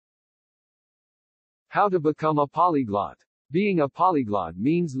How to become a polyglot. Being a polyglot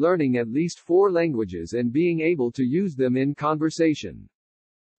means learning at least 4 languages and being able to use them in conversation.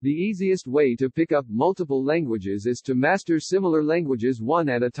 The easiest way to pick up multiple languages is to master similar languages one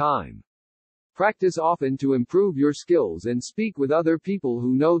at a time. Practice often to improve your skills and speak with other people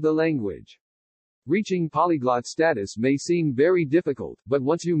who know the language. Reaching polyglot status may seem very difficult, but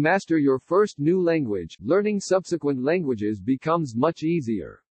once you master your first new language, learning subsequent languages becomes much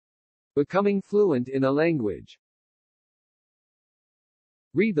easier. Becoming fluent in a language.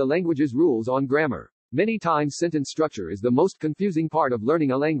 Read the language's rules on grammar. Many times sentence structure is the most confusing part of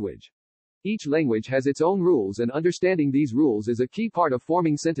learning a language. Each language has its own rules, and understanding these rules is a key part of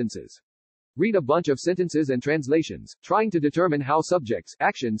forming sentences. Read a bunch of sentences and translations, trying to determine how subjects,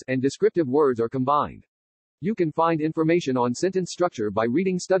 actions, and descriptive words are combined. You can find information on sentence structure by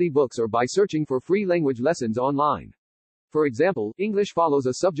reading study books or by searching for free language lessons online. For example, English follows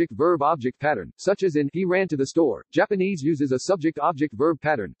a subject-verb-object pattern, such as in he ran to the store. Japanese uses a subject-object-verb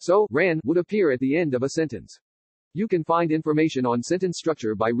pattern, so ran would appear at the end of a sentence. You can find information on sentence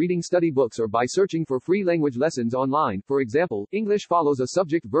structure by reading study books or by searching for free language lessons online. For example, English follows a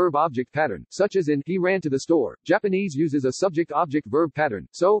subject-verb-object pattern, such as in he ran to the store. Japanese uses a subject-object-verb pattern,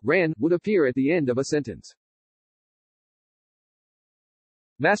 so ran would appear at the end of a sentence.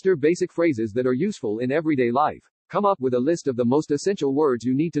 Master basic phrases that are useful in everyday life. Come up with a list of the most essential words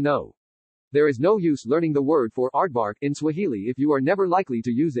you need to know. There is no use learning the word for aardvark in Swahili if you are never likely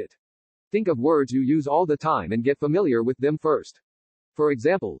to use it. Think of words you use all the time and get familiar with them first. For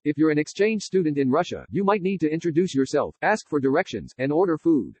example, if you're an exchange student in Russia, you might need to introduce yourself, ask for directions, and order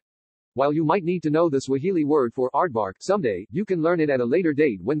food. While you might need to know the Swahili word for aardvark someday, you can learn it at a later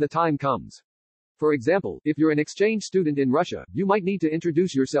date when the time comes. For example, if you're an exchange student in Russia, you might need to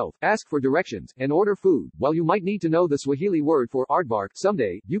introduce yourself, ask for directions, and order food. While you might need to know the Swahili word for aardvark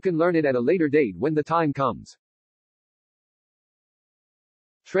someday, you can learn it at a later date when the time comes.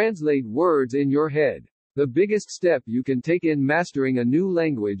 Translate words in your head. The biggest step you can take in mastering a new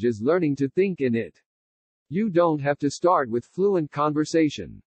language is learning to think in it. You don't have to start with fluent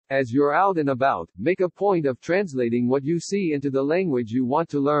conversation. As you're out and about, make a point of translating what you see into the language you want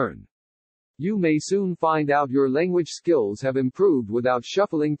to learn. You may soon find out your language skills have improved without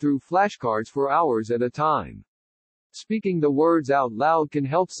shuffling through flashcards for hours at a time. Speaking the words out loud can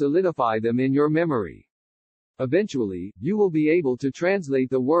help solidify them in your memory. Eventually, you will be able to translate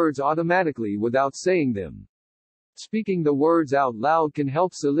the words automatically without saying them. Speaking the words out loud can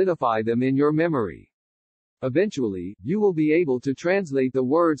help solidify them in your memory. Eventually, you will be able to translate the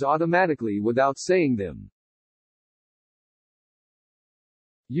words automatically without saying them.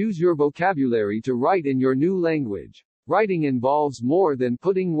 Use your vocabulary to write in your new language. Writing involves more than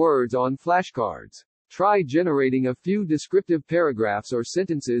putting words on flashcards. Try generating a few descriptive paragraphs or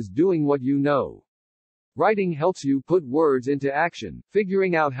sentences doing what you know. Writing helps you put words into action,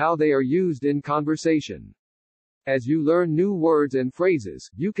 figuring out how they are used in conversation. As you learn new words and phrases,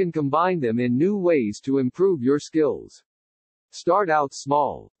 you can combine them in new ways to improve your skills. Start out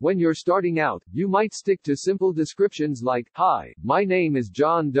small. When you're starting out, you might stick to simple descriptions like, "Hi, my name is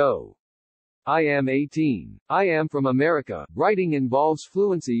John Doe. I am 18. I am from America." Writing involves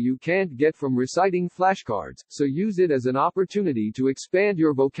fluency you can't get from reciting flashcards, so use it as an opportunity to expand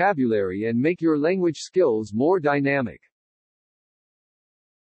your vocabulary and make your language skills more dynamic.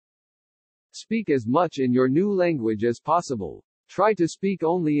 Speak as much in your new language as possible. Try to speak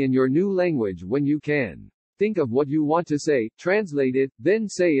only in your new language when you can. Think of what you want to say, translate it, then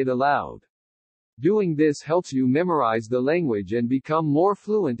say it aloud. Doing this helps you memorize the language and become more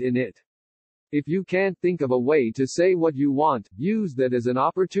fluent in it. If you can't think of a way to say what you want, use that as an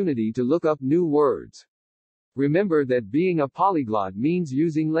opportunity to look up new words. Remember that being a polyglot means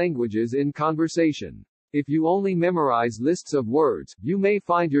using languages in conversation. If you only memorize lists of words, you may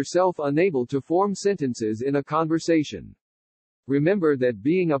find yourself unable to form sentences in a conversation. Remember that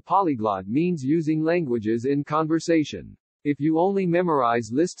being a polyglot means using languages in conversation. If you only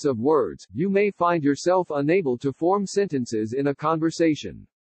memorize lists of words, you may find yourself unable to form sentences in a conversation.